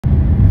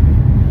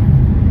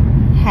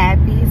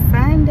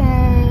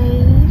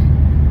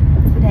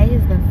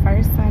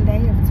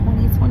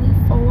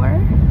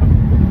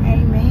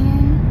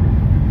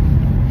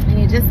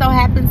so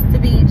happens to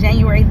be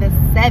January the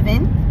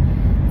 7th.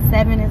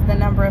 7 is the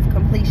number of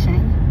completion.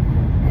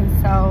 And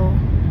so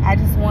I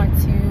just want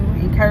to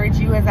encourage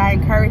you, as I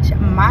encourage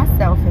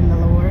myself in the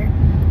Lord,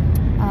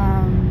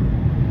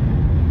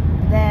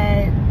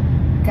 that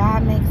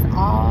God makes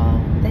all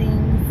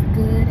things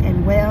good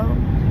and well.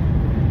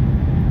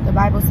 The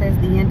Bible says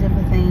the end of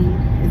a thing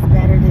is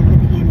better than the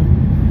beginning.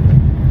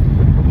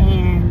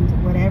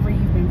 And whatever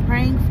you've been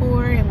praying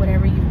for and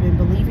whatever you've been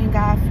believing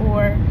God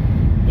for,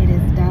 it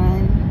is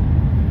done.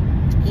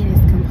 It is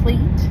complete.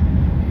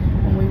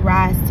 When we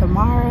rise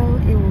tomorrow,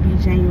 it will be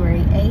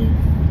January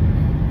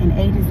 8th. And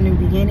 8 is new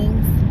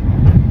beginnings.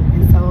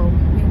 And so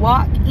we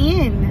walk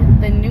in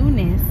the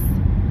newness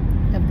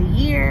of the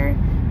year.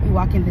 We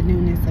walk in the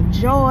newness of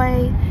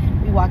joy.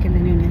 We walk in the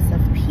newness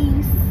of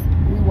peace.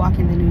 We walk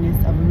in the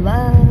newness of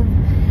love.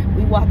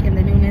 We walk in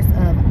the newness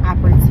of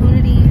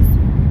opportunities,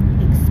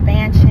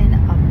 expansion,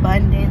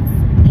 abundance,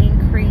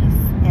 increase,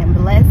 and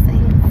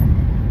blessings.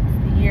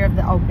 It's the year of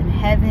the open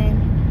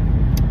heaven.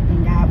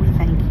 And God, we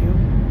thank you.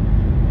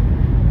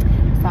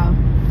 So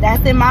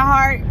that's in my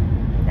heart.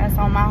 That's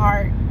on my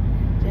heart.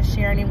 Just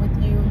sharing it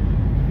with you.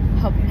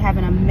 Hope you have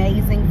an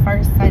amazing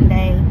first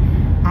Sunday.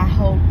 I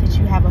hope that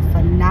you have a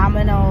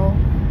phenomenal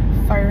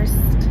first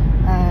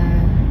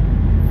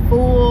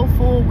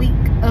full week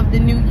of the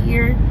new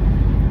year,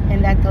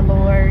 and that the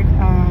Lord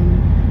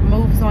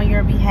moves on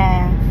your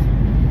behalf,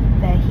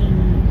 that He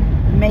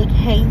make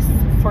haste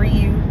for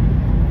you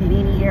in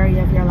any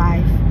area of your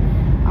life,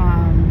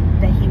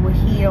 that He will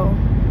heal,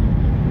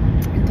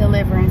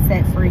 deliver, and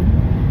set free,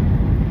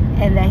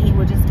 and that He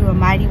will just do a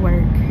mighty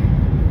work.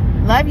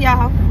 Love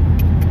y'all.